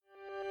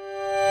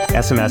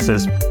SMS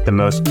is the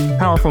most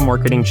powerful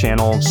marketing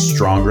channel.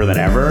 Stronger than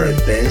ever.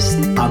 The best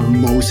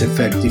and most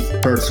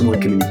effective personal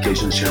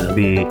communication channel.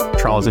 The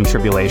trials and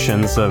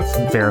tribulations of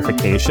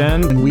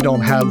verification. And we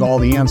don't have all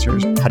the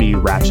answers. How do you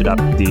ratchet up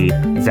the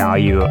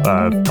value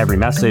of every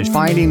message?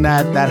 Finding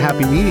that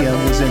happy medium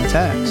is in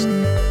text.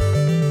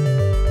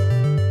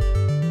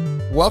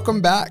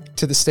 Welcome back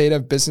to the State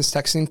of Business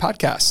Texting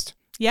podcast.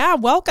 Yeah,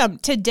 welcome.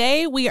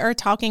 Today we are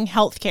talking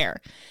healthcare.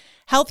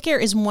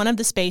 Healthcare is one of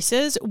the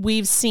spaces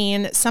we've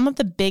seen some of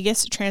the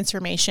biggest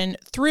transformation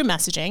through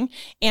messaging.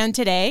 And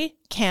today,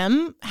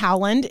 Kim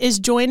Howland is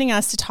joining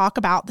us to talk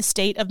about the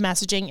state of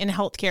messaging in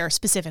healthcare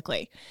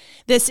specifically.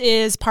 This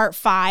is part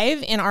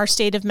 5 in our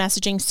State of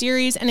Messaging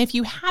series. And if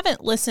you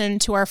haven't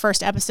listened to our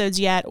first episodes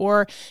yet,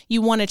 or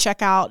you want to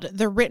check out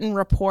the written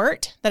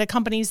report that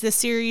accompanies this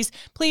series,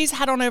 please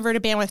head on over to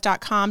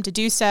bandwidth.com to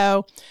do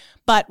so.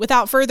 But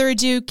without further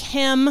ado,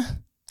 Kim,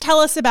 tell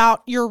us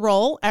about your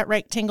role at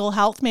Rectangle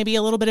Health, maybe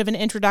a little bit of an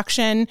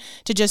introduction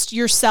to just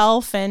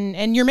yourself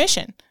and your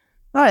mission.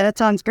 All right, that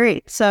sounds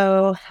great.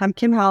 So I'm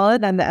Kim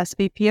Howland. I'm the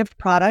SVP of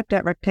Product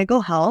at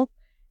Rectangle Health,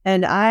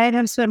 and I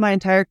have spent my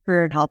entire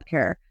career in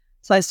healthcare.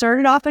 So I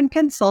started off in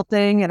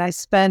consulting, and I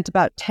spent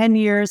about 10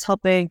 years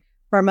helping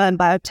pharma and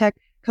biotech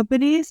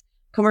companies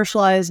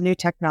commercialize new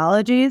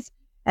technologies.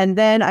 And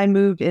then I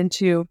moved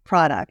into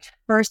product.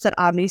 First at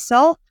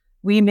Omnicell,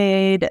 we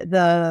made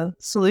the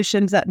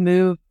solutions that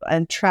move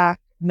and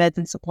track meds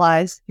and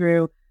supplies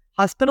through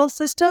hospital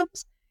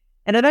systems.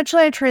 And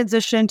eventually I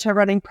transitioned to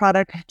running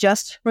product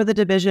just for the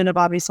division of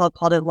Omnicell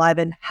called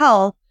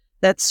EnlivenHealth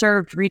that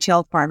served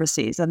retail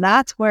pharmacies. And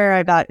that's where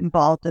I got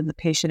involved in the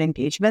patient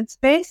engagement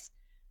space.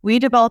 We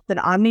developed an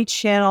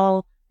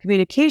omni-channel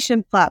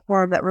communication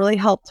platform that really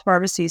helped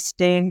pharmacies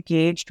stay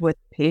engaged with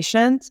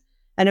patients.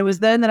 And it was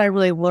then that I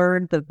really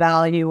learned the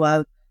value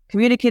of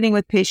communicating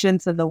with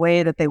patients in the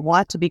way that they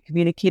want to be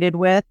communicated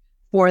with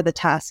for the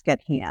task at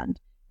hand.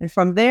 And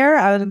from there,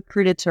 I was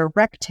recruited to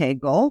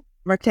Rectangle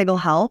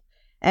Health.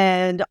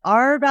 And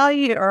our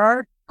value or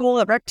our goal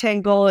at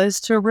Rectangle is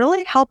to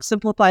really help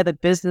simplify the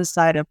business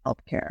side of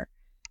healthcare.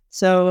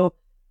 So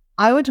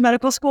I went to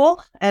medical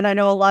school, and I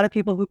know a lot of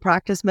people who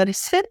practice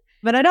medicine,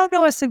 but I don't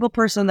know a single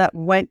person that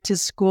went to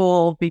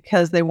school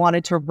because they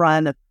wanted to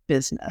run a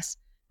business.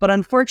 But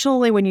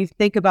unfortunately, when you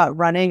think about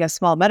running a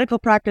small medical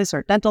practice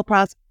or dental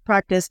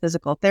practice,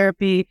 physical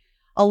therapy,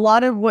 a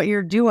lot of what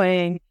you're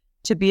doing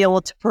to be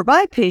able to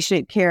provide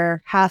patient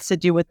care has to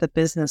do with the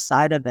business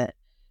side of it.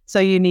 So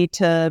you need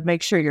to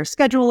make sure your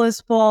schedule is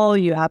full.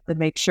 You have to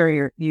make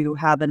sure you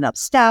have enough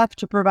staff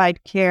to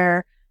provide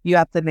care. You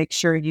have to make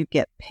sure you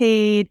get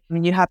paid.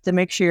 And you have to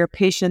make sure your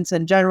patients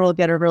in general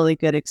get a really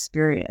good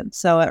experience.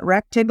 So at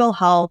Rectangle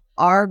Health,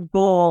 our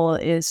goal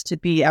is to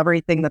be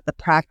everything that the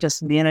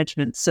practice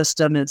management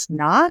system is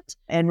not,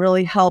 and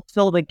really help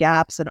fill the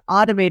gaps and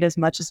automate as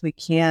much as we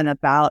can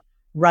about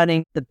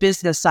running the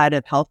business side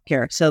of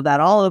healthcare so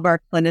that all of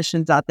our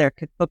clinicians out there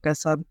could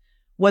focus on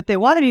what they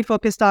want to be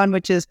focused on,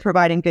 which is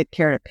providing good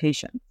care to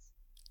patients.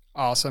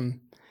 Awesome.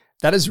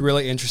 That is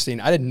really interesting.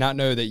 I did not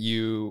know that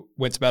you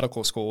went to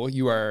medical school.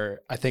 You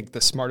are, I think, the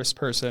smartest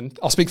person.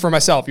 I'll speak for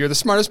myself. You're the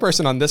smartest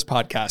person on this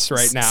podcast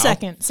right now.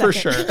 Second. For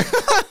sure.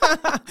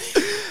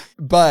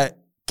 But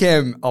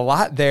Kim, a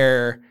lot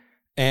there.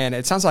 And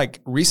it sounds like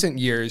recent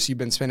years, you've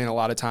been spending a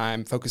lot of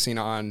time focusing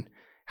on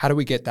how do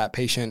we get that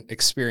patient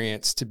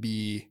experience to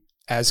be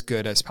as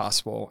good as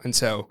possible. And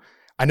so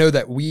I know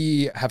that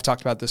we have talked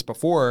about this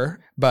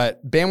before,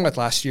 but Bandwidth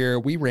last year,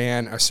 we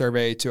ran a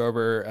survey to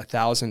over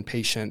 1,000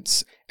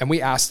 patients, and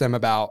we asked them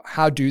about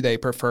how do they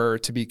prefer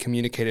to be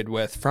communicated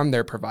with from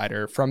their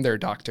provider, from their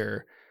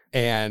doctor,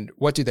 and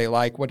what do they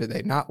like, what do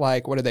they not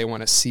like, what do they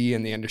want to see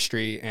in the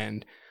industry.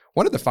 And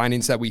one of the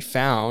findings that we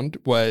found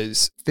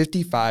was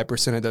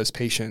 55% of those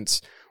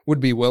patients would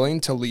be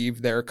willing to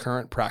leave their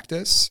current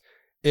practice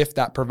if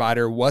that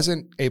provider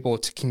wasn't able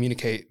to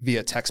communicate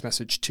via text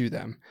message to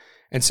them.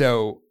 And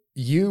so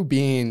you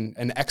being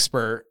an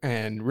expert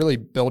and really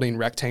building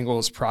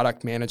Rectangle's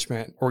product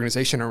management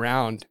organization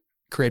around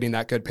creating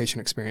that good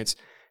patient experience,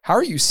 how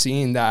are you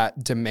seeing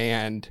that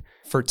demand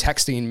for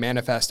texting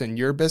manifest in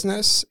your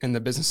business and the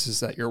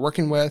businesses that you're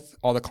working with,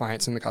 all the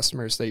clients and the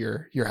customers that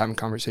you're having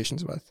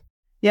conversations with?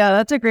 Yeah,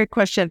 that's a great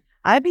question.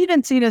 I've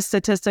even seen a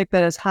statistic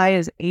that as high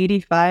as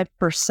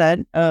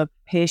 85% of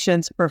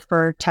patients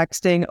prefer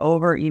texting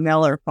over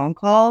email or phone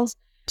calls.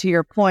 To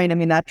your point, I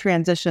mean, that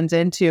transitions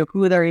into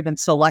who they're even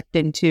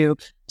selecting to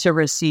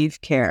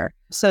receive care.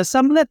 So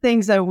some of the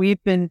things that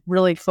we've been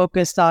really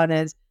focused on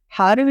is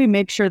how do we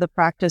make sure the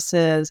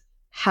practices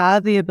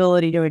have the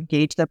ability to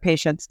engage their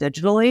patients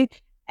digitally?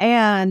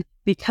 And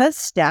because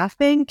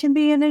staffing can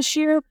be an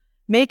issue,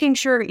 making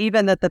sure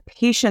even that the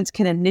patients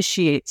can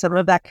initiate some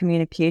of that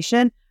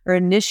communication or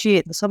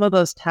initiate some of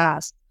those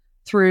tasks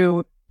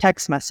through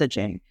text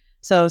messaging.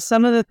 So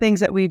some of the things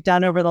that we've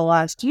done over the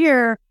last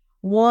year,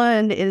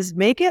 one is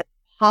make it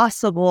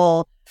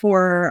possible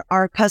for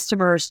our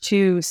customers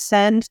to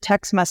send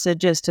text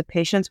messages to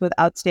patients with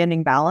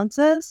outstanding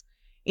balances.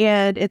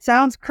 And it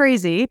sounds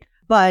crazy,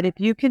 but if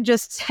you can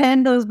just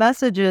send those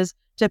messages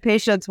to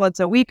patients once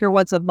a week or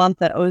once a month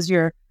that owes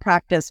your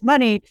practice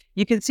money,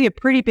 you can see a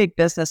pretty big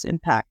business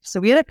impact. So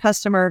we had a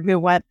customer who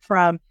went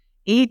from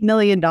 $8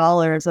 million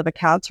of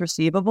accounts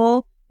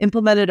receivable,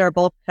 implemented our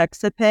bulk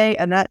text to pay,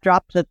 and that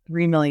dropped to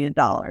 $3 million.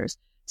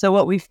 So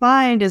what we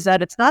find is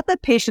that it's not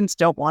that patients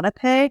don't want to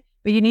pay,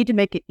 but you need to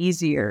make it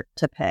easier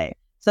to pay.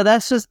 So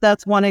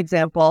that's one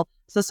example.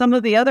 So some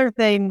of the other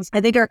things,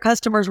 I think our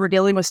customers were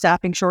dealing with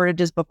staffing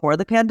shortages before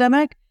the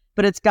pandemic,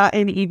 but it's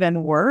gotten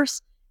even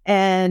worse.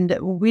 And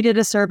we did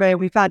a survey.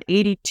 We found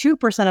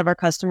 82% of our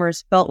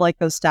customers felt like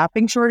those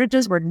staffing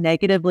shortages were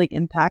negatively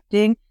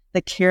impacting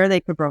the care they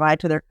could provide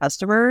to their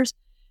customers.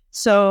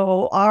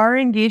 So our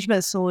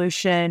engagement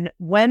solution,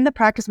 when the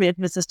practice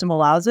management system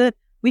allows it,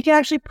 we can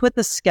actually put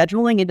the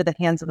scheduling into the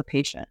hands of the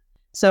patient.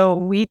 So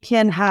we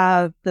can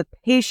have the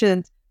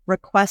patient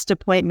request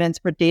appointments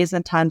for days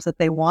and times that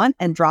they want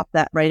and drop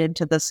that right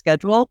into the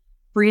schedule,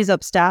 frees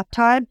up staff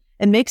time,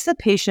 and makes the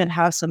patient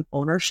have some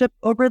ownership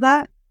over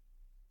that.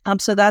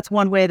 So that's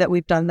one way that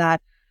we've done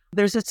that.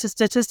 There's a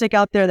statistic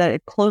out there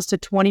that close to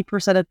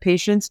 20% of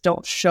patients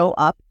don't show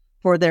up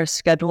for their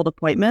scheduled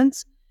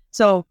appointments.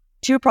 So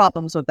two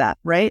problems with that,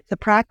 right? The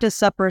practice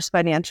suffers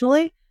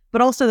financially,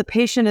 but also the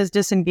patient is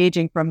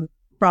disengaging from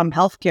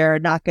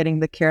healthcare, not getting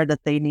the care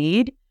that they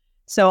need.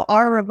 So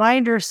our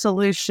reminder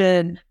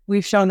solution,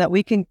 we've shown that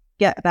we can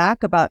get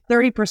back about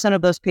 30%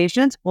 of those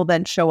patients will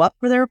then show up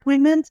for their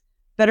appointments.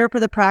 Better for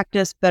the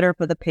practice, better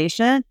for the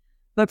patient.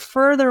 But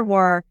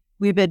furthermore,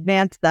 we've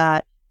advanced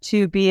that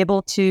to be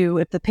able to,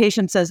 if the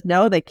patient says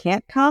no, they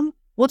can't come,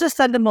 we'll just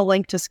send them a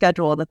link to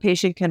schedule and the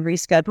patient can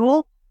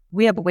reschedule.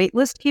 We have a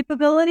waitlist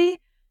capability.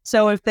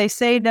 So if they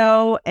say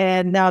no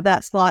and now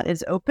that slot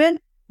is open,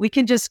 we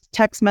can just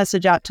text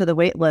message out to the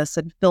waitlist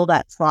and fill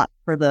that slot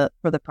for the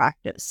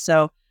practice.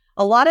 So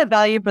a lot of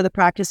value for the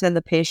practice and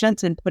the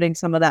patients and putting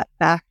some of that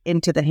back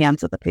into the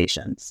hands of the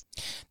patients.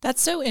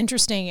 That's so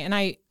interesting. And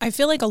I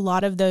feel like a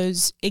lot of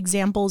those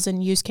examples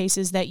and use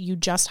cases that you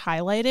just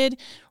highlighted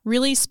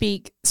really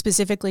speak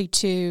specifically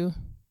to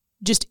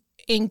just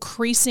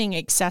increasing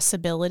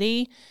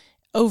accessibility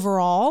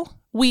overall.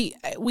 We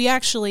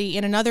actually,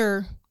 in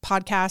another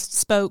podcast,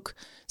 spoke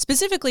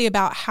specifically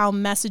about how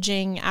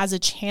messaging as a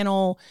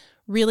channel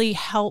really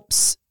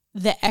helps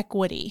the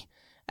equity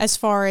as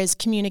far as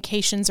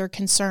communications are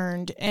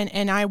concerned.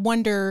 And I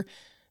wonder,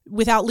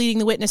 without leading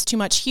the witness too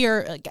much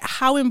here, like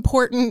how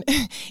important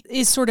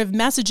is sort of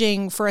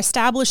messaging for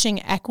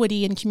establishing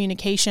equity in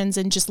communications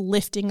and just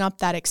lifting up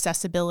that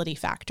accessibility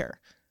factor?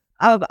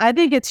 I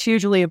think it's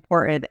hugely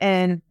important.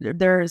 And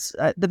there's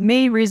the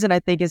main reason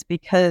I think is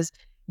because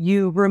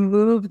you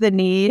remove the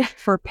need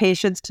for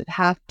patients to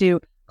have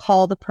to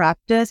call the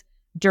practice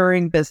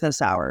during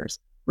business hours.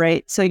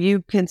 Right. So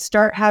you can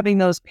start having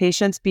those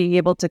patients being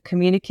able to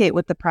communicate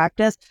with the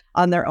practice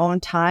on their own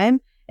time.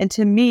 And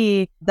to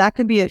me, that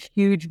could be a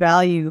huge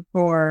value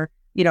for,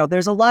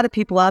 there's a lot of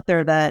people out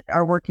there that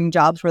are working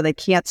jobs where they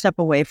can't step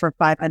away for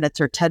 5 minutes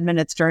or 10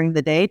 minutes during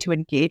the day to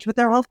engage with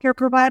their healthcare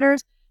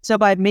providers. So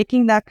by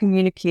making that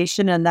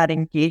communication and that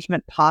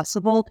engagement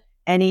possible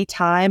any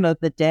time of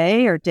the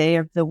day or day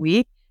of the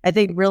week, I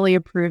think really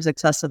improves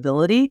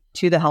accessibility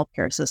to the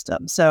healthcare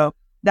system. So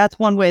that's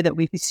one way that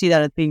we see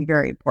that as being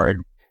very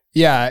important.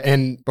 Yeah.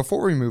 And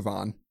before we move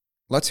on,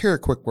 let's hear a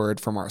quick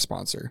word from our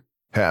sponsor.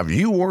 Have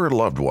you or a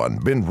loved one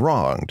been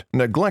wronged,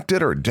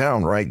 neglected, or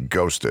downright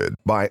ghosted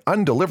by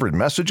undelivered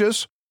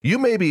messages? You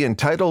may be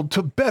entitled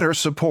to better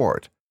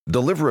support.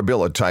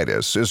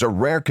 Deliverabilititis is a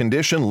rare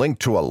condition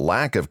linked to a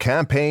lack of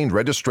campaign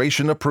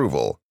registration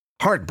approval,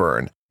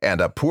 heartburn,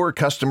 and a poor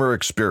customer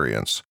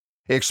experience.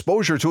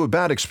 Exposure to a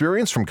bad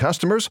experience from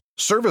customers,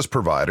 service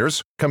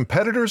providers,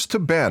 competitors to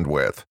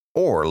bandwidth,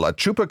 or La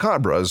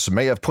Chupacabras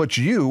may have put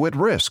you at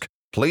risk.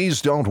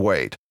 Please don't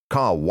wait.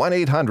 Call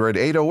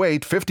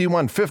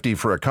 1-800-808-5150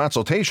 for a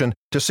consultation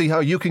to see how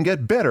you can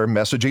get better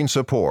messaging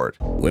support.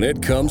 When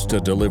it comes to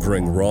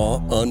delivering raw,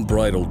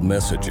 unbridled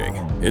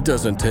messaging, it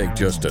doesn't take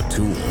just a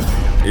tool.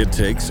 It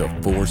takes a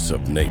force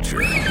of nature.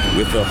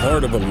 With the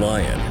heart of a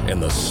lion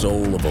and the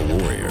soul of a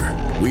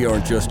warrior, we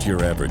aren't just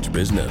your average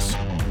business.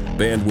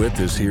 Bandwidth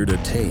is here to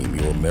tame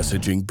your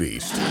messaging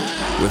beast.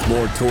 With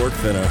more torque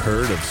than a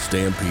herd of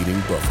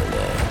stampeding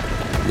buffalo.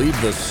 Leave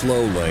the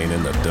slow lane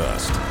in the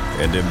dust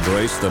and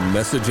embrace the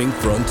messaging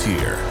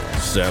frontier.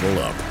 Saddle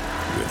up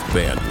with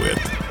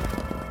Bandwidth.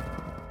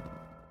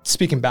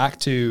 Speaking back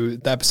to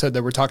the episode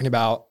that we're talking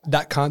about,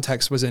 that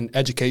context was in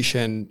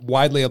education,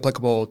 widely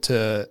applicable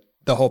to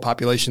the whole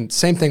population.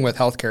 Same thing with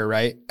healthcare,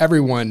 right?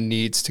 Everyone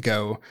needs to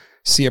go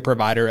see a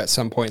provider at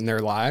some point in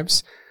their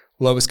lives.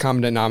 Lowest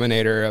common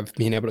denominator of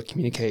being able to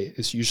communicate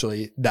is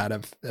usually that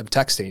of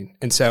texting.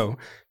 And so it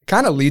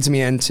kind of leads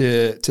me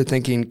into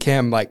thinking,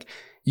 Kim, like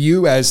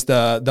you as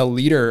the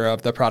leader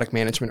of the product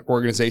management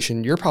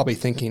organization, you're probably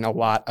thinking a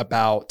lot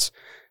about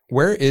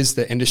where is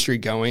the industry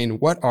going?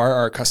 What are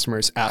our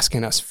customers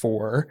asking us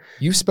for?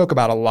 You spoke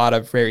about a lot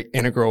of very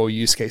integral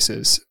use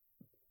cases,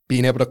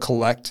 being able to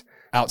collect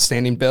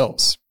outstanding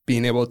bills,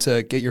 being able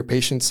to get your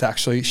patients to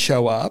actually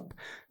show up,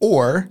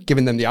 or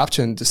giving them the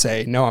option to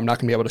say, no, I'm not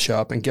going to be able to show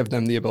up, and give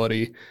them the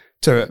ability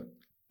to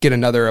get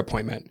another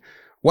appointment.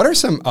 What are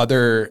some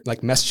other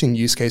like messaging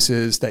use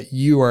cases that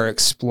you are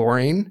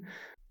exploring?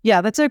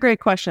 Yeah, that's a great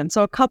question.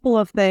 So a couple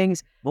of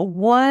things.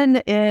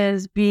 One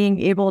is being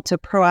able to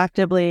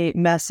proactively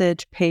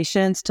message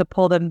patients to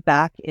pull them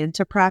back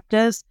into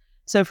practice.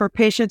 So for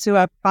patients who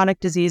have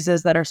chronic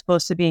diseases that are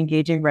supposed to be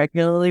engaging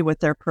regularly with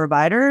their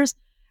providers,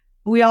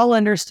 we all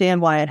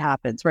understand why it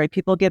happens, right?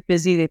 People get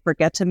busy, they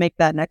forget to make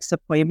that next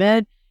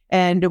appointment.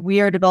 And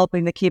we are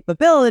developing the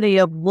capability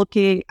of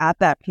looking at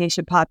that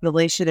patient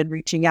population and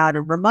reaching out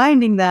and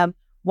reminding them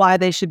why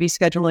they should be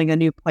scheduling a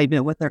new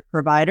appointment with their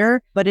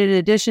provider. But in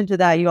addition to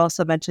that, you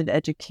also mentioned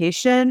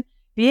education.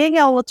 Being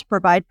able to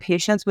provide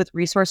patients with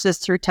resources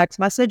through text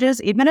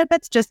messages, even if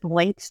it's just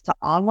links to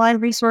online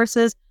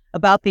resources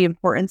about the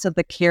importance of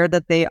the care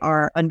that they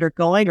are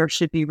undergoing or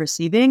should be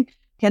receiving,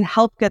 can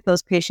help get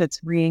those patients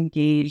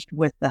re-engaged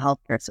with the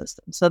healthcare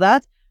system. So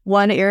that's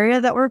one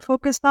area that we're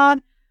focused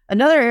on.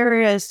 Another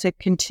area is to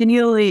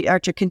continue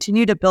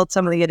to build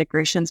some of the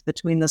integrations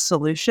between the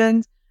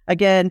solutions.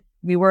 Again,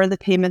 we were in the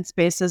payment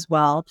space as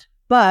well,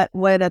 but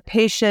when a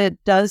patient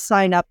does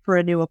sign up for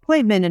a new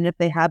appointment, and if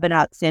they have an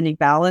outstanding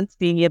balance,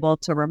 being able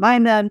to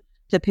remind them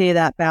to pay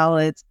that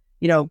balance,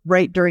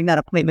 right during that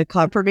appointment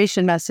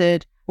confirmation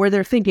message where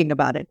they're thinking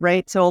about it,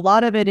 right? So a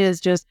lot of it is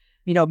just,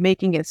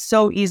 making it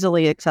so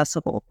easily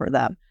accessible for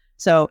them.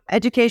 So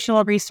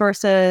educational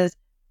resources,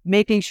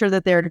 making sure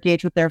that they're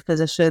engaged with their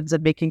physicians,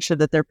 and making sure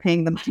that they're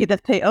paying the money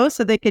that they owe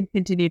so they can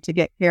continue to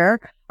get care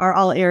are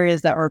all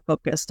areas that we're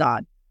focused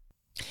on.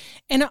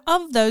 And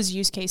of those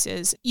use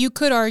cases, you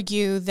could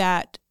argue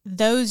that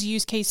those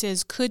use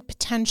cases could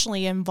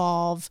potentially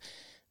involve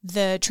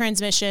the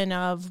transmission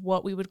of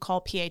what we would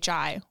call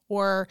PHI,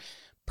 or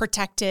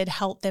protected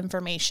health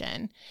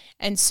information.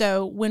 And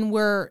so when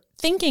we're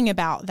thinking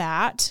about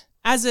that,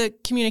 as a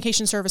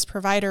communication service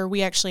provider,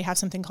 we actually have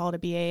something called a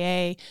BAA,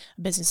 a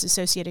business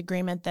associate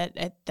agreement,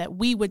 that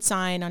we would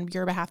sign on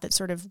your behalf, that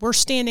sort of we're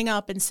standing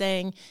up and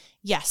saying,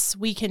 yes,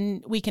 we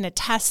can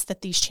attest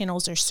that these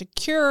channels are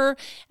secure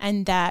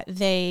and that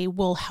they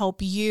will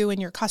help you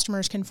and your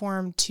customers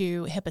conform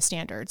to HIPAA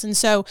standards. And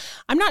so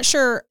I'm not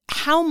sure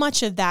how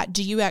much of that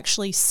do you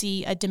actually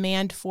see a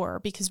demand for,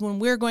 because when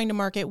we're going to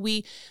market,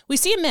 we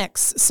see a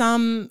mix.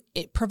 Some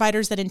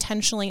providers that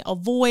intentionally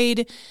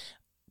avoid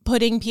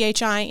putting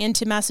PHI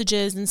into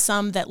messages, and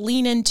some that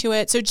lean into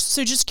it. So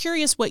just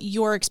curious what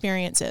your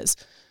experience is.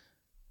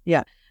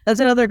 Yeah, that's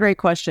another great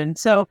question.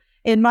 So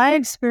in my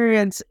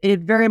experience,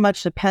 it very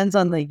much depends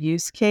on the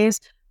use case,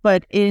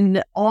 but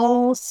in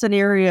all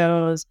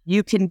scenarios,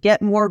 you can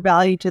get more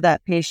value to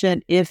that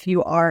patient if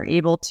you are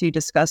able to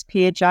discuss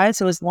PHI.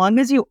 So as long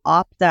as you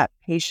opt that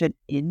patient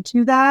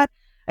into that,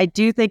 I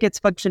do think it's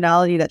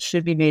functionality that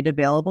should be made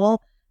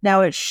available.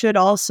 Now, it should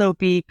also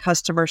be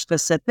customer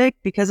specific,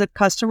 because if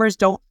customers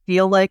don't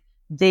feel like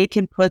they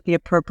can put the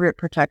appropriate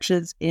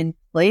protections in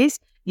place,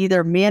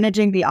 either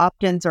managing the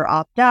opt-ins or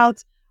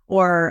opt-outs,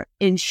 or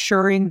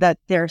ensuring that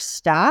their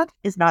staff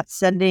is not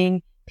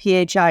sending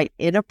PHI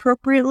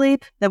inappropriately,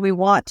 then we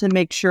want to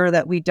make sure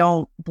that we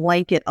don't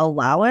blanket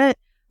allow it.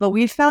 But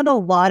we found a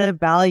lot of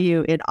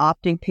value in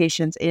opting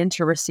patients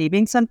into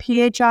receiving some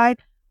PHI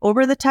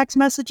over the text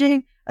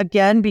messaging,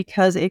 again,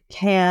 because it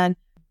can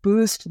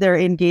boost their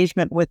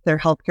engagement with their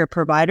healthcare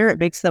provider. It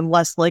makes them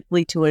less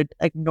likely to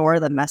ignore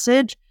the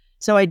message.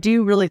 So I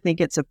do really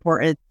think it's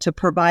important to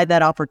provide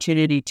that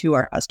opportunity to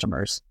our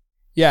customers.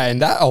 Yeah,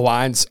 and that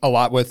aligns a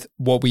lot with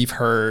what we've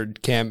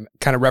heard, Kim,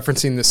 kind of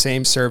referencing the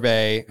same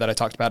survey that I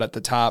talked about at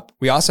the top.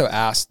 We also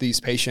asked these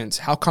patients,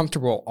 how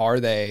comfortable are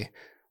they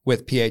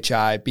with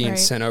PHI being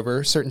sent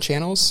over certain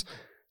channels,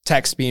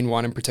 text being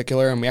one in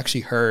particular. And we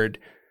actually heard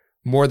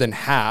more than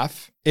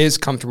half is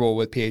comfortable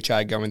with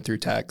PHI going through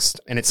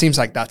text. And it seems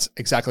like that's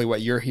exactly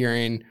what you're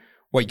hearing,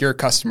 what your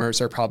customers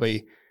are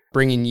probably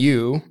bringing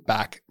you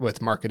back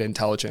with market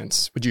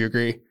intelligence. Would you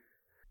agree?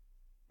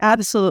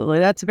 Absolutely.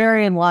 That's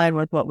very in line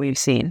with what we've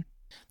seen.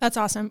 That's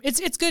awesome.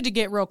 It's good to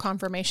get real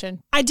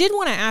confirmation. I did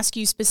want to ask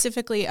you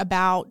specifically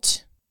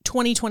about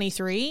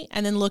 2023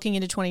 and then looking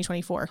into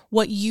 2024,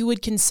 what you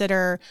would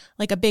consider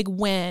like a big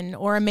win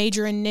or a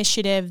major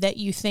initiative that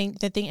you think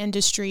that the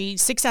industry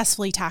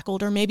successfully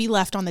tackled or maybe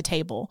left on the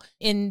table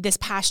in this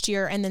past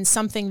year, and then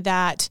something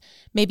that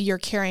maybe you're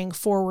carrying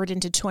forward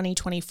into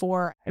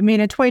 2024. I mean,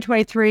 in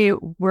 2023,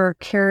 we're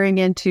carrying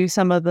into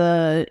some of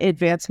the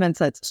advancements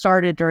that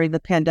started during the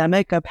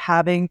pandemic of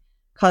having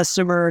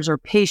customers or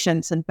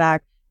patients, in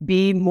fact,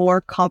 be more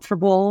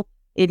comfortable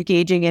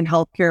engaging in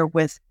healthcare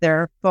with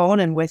their phone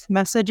and with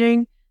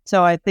messaging.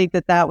 So I think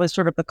that was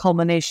sort of the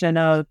culmination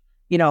of,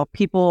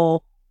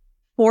 people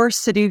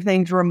forced to do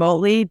things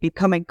remotely,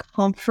 becoming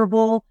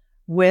comfortable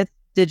with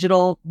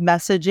digital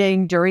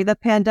messaging during the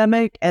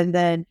pandemic, and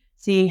then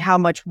seeing how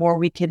much more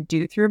we can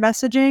do through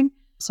messaging.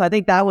 So I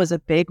think that was a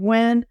big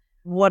win.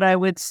 What I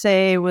would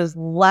say was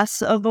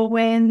less of a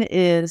win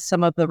is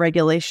some of the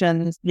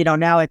regulations.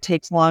 Now it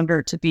takes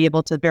longer to be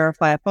able to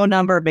verify a phone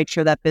number, make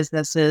sure that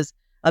business is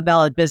a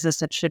valid business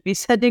that should be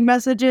sending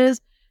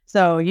messages.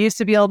 So you used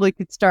to be able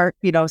to start,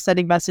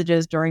 sending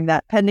messages during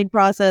that pending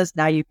process.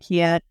 Now you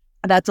can't.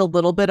 That's a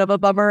little bit of a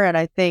bummer. And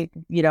I think,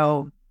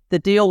 the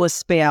deal with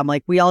spam,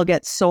 like we all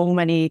get so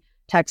many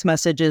text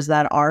messages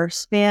that are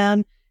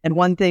spam. And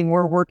one thing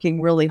we're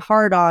working really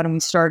hard on, and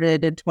we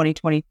started in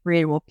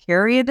 2023, we'll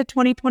carry into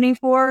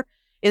 2024,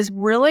 is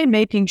really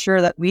making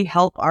sure that we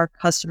help our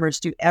customers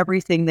do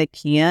everything they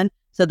can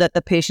so that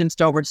the patients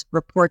don't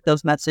report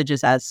those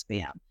messages as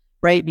spam,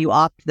 right? You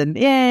opt them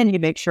in, you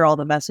make sure all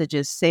the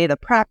messages say the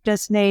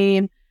practice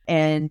name,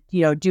 and,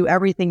 do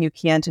everything you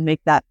can to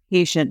make that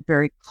patient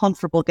very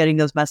comfortable getting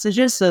those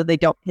messages so they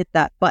don't hit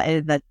that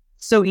button that's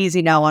so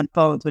easy now on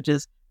phones, which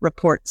is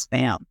report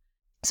spam.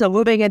 So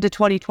moving into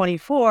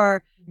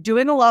 2024,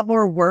 doing a lot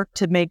more work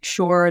to make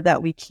sure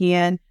that we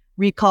can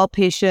recall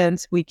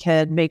patients, we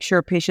can make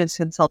sure patients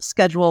can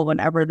self-schedule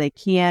whenever they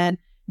can,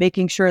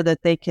 making sure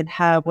that they can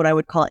have what I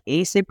would call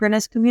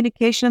asynchronous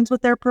communications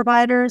with their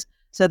providers,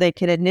 so they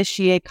can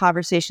initiate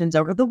conversations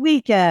over the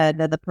weekend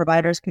and the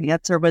providers can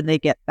answer when they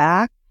get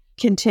back,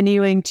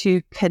 continuing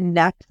to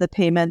connect the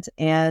payments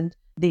and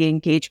the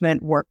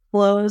engagement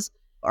workflows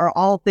are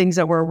all things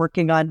that we're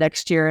working on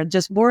next year, and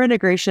just more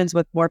integrations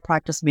with more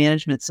practice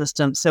management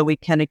systems so we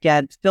can,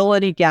 again, fill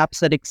any gaps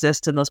that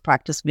exist in those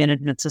practice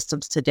management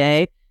systems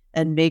today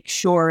and make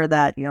sure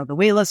that, the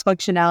waitlist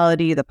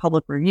functionality, the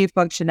public review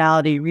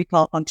functionality,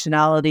 recall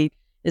functionality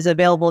is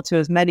available to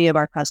as many of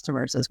our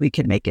customers as we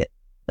can make it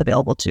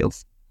available to.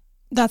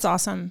 That's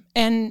awesome.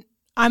 And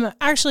I'm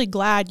actually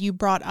glad you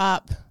brought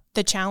up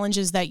the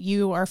challenges that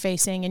you are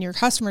facing and your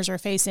customers are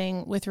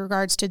facing with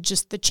regards to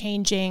just the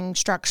changing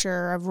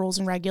structure of rules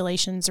and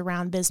regulations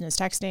around business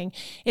texting.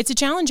 It's a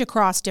challenge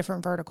across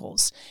different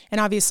verticals. And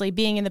obviously,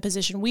 being in the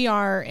position we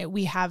are,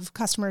 we have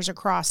customers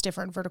across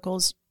different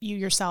verticals. You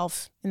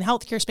yourself in the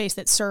healthcare space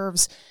that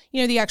serves,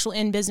 the actual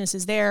end business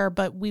is there,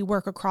 but we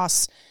work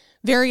across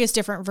various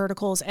different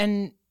verticals,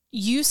 and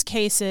use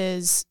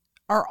cases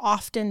are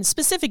often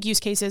specific use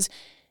cases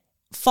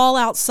fall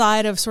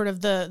outside of sort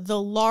of the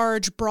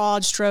large,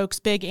 broad strokes,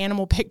 big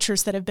animal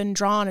pictures that have been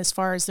drawn as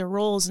far as the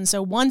rules. And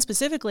so one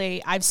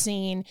specifically I've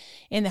seen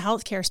in the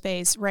healthcare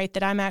space, right,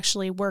 that I'm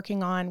actually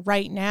working on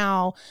right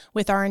now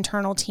with our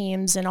internal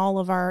teams and all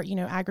of our,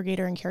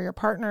 aggregator and carrier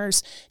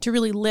partners to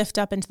really lift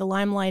up into the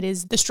limelight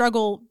is the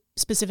struggle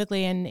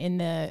specifically in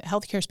the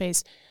healthcare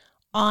space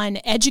on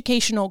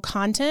educational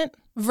content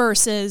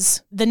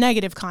versus the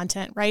negative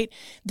content, right?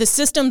 The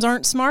systems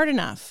aren't smart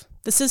enough.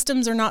 The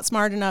systems are not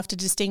smart enough to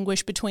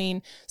distinguish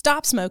between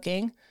stop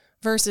smoking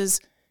versus,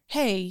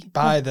 hey,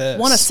 buy this.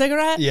 Want a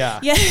cigarette? Yeah.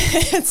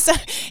 It's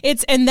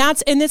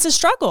a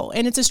struggle,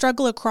 and it's a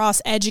struggle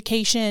across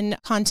education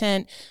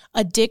content,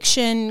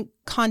 addiction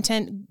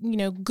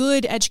content,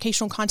 good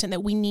educational content that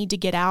we need to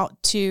get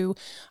out to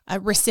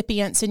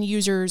recipients and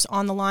users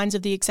on the lines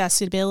of the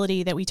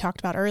accessibility that we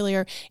talked about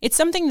earlier. It's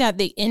something that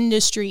the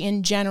industry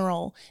in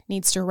general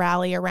needs to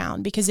rally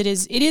around because it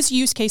is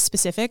use case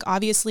specific.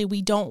 Obviously,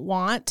 we don't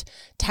want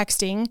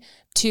texting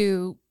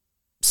to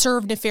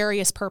serve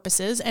nefarious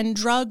purposes, and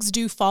drugs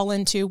do fall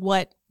into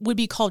what would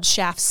be called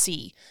shaft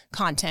C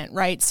content,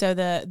 right? So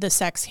the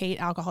sex, hate,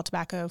 alcohol,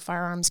 tobacco,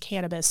 firearms,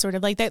 cannabis, sort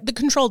of like the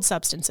controlled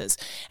substances.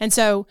 And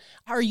so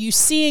are you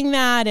seeing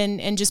that,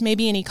 and just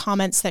maybe any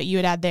comments that you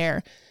would add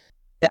there?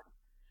 Yeah,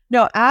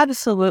 no,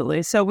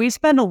 absolutely. So we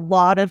spend a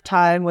lot of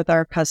time with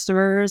our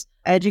customers,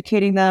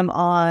 educating them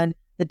on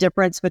the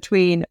difference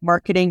between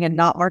marketing and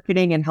not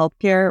marketing in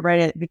healthcare,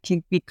 right? It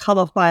can become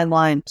a fine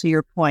line, to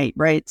your point,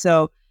 right?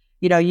 So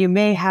you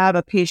may have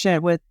a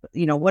patient with,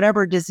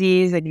 whatever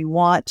disease, and you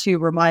want to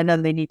remind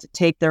them they need to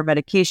take their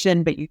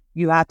medication, but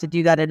you have to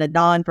do that in a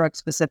non-drug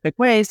specific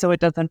way so it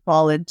doesn't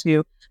fall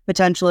into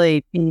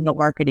potentially being a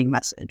marketing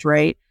message,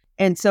 right?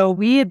 And so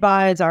we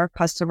advise our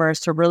customers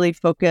to really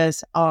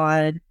focus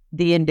on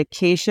the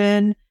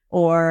indication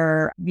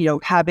or,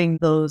 having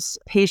those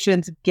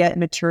patients get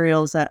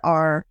materials that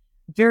are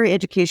very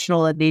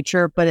educational in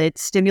nature, but it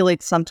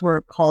stimulates some sort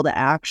of call to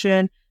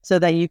action, so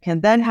that you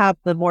can then have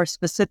the more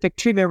specific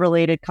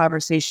treatment-related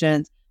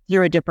conversations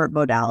through a different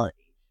modality.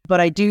 But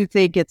I do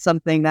think it's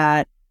something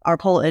that our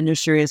whole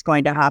industry is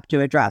going to have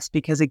to address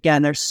because,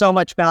 again, there's so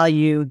much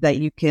value that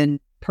you can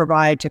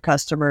provide to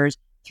customers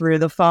through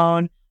the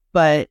phone,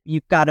 but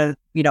you've got to,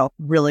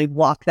 really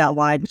walk that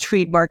line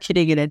between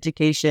marketing and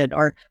education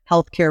or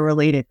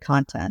healthcare-related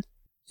content.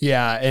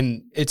 Yeah,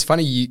 and it's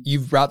funny,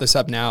 you've brought this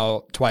up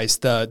now twice,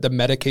 the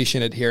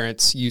medication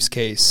adherence use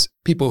case.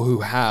 People who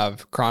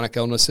have chronic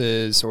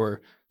illnesses or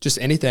just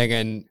anything,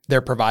 and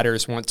their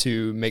providers want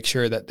to make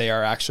sure that they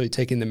are actually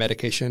taking the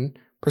medication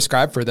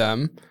prescribed for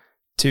them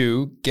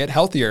to get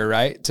healthier,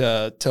 right?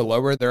 To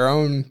lower their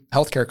own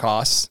healthcare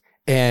costs.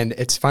 And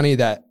it's funny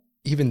that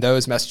even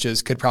those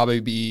messages could probably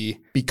be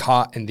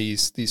caught in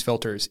these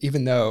filters,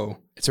 even though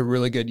it's a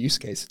really good use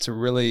case. It's a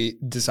really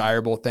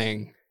desirable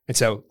thing. And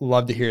so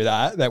love to hear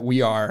that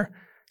we are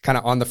kind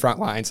of on the front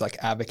lines, like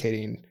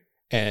advocating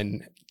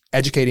and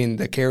educating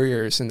the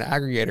carriers and the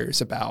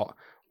aggregators about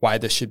why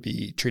this should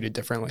be treated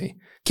differently.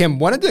 Kim,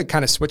 wanted to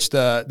kind of switch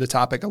the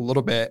topic a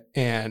little bit,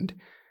 and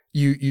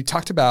you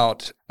talked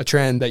about a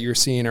trend that you're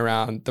seeing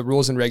around the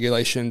rules and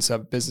regulations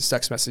of business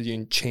text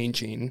messaging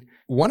changing.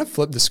 Want to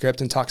flip the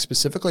script and talk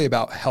specifically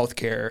about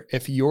healthcare.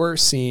 If you're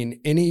seeing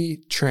any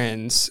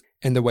trends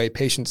in the way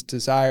patients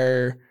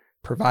desire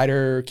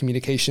provider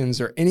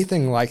communications or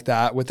anything like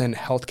that within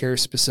healthcare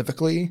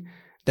specifically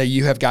that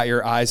you have got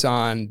your eyes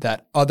on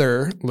that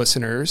other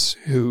listeners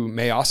who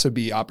may also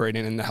be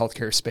operating in the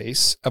healthcare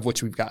space, of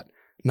which we've got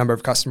a number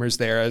of customers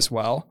there as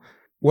well.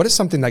 What is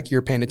something like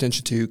you're paying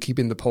attention to,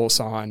 keeping the pulse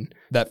on,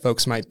 that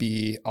folks might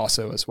be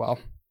also as well?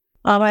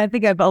 I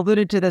think I've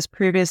alluded to this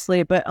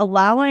previously, but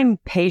allowing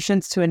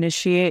patients to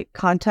initiate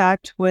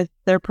contact with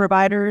their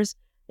providers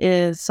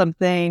is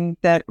something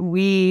that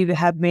we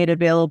have made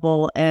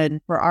available. And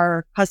for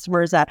our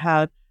customers that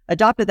have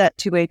adopted that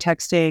two-way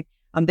texting,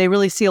 they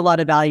really see a lot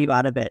of value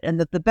out of it. And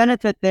the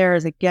benefit there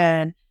is,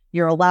 again,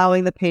 you're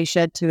allowing the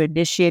patient to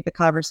initiate the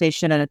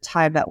conversation at a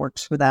time that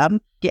works for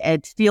them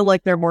and feel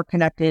like they're more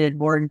connected and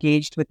more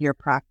engaged with your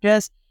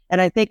practice.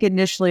 And I think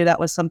initially that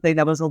was something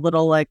that was a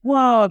little like,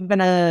 whoa, I'm going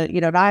to,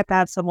 I have to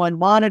have someone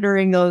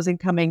monitoring those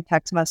incoming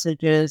text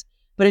messages.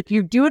 But if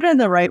you do it in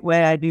the right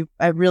way,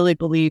 I really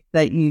believe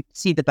that you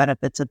see the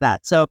benefits of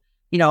that. So,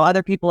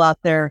 other people out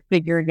there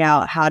figuring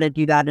out how to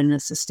do that in a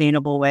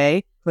sustainable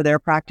way for their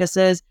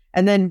practices.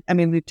 And then,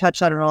 we've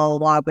touched on it all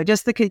along, but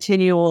just the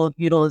continual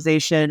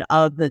utilization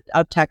of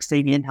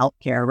texting in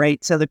healthcare,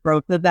 right? So the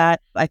growth of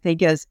that, I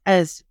think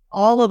as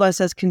all of us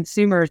as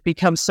consumers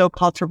become so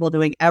comfortable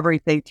doing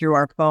everything through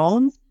our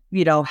phones,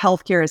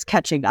 healthcare is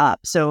catching up.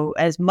 So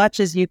as much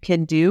as you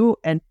can do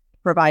and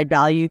provide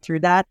value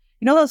through that,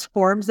 those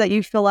forms that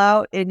you fill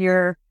out in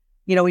your,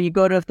 when you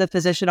go to the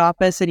physician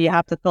office and you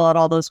have to fill out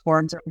all those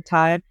forms every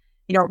time,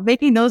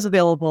 making those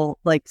available,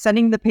 like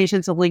sending the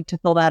patients a link to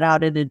fill that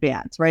out in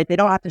advance, right? They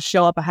don't have to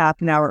show up a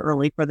half an hour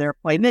early for their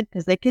appointment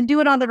because they can do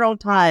it on their own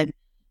time,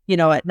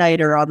 at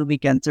night or on the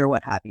weekends or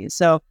what have you.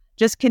 So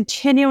just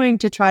continuing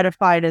to try to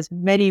find as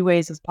many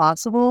ways as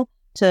possible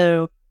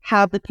to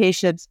have the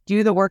patients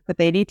do the work that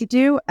they need to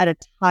do at a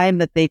time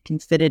that they can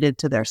fit it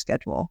into their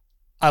schedule.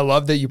 I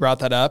love that you brought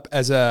that up.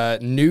 As a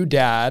new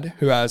dad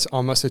who has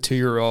almost a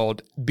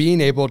 2-year-old,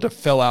 being able to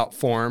fill out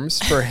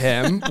forms for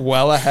him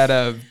well ahead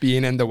of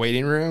being in the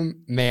waiting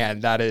room,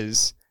 man, that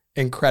is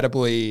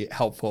incredibly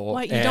helpful.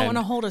 What, you don't want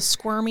to hold a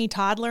squirmy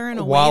toddler in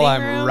a while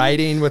waiting room? I'm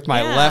writing with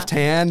my left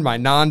hand, my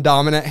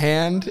non-dominant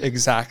hand?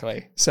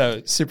 Exactly.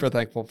 So super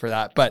thankful for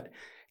that. But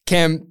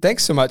Kim,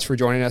 thanks so much for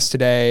joining us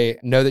today.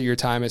 Know that your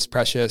time is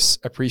precious.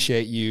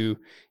 Appreciate you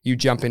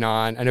jumping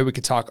on. I know we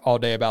could talk all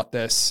day about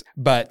this,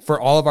 but for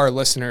all of our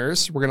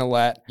listeners, we're going to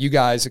let you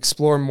guys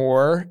explore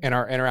more in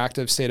our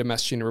interactive State of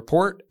Messaging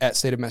report at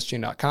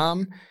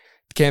stateofmessaging.com.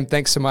 Kim,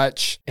 thanks so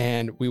much,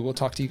 and we will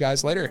talk to you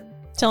guys later.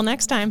 Till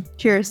next time.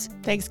 Cheers.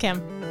 Thanks,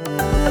 Kim.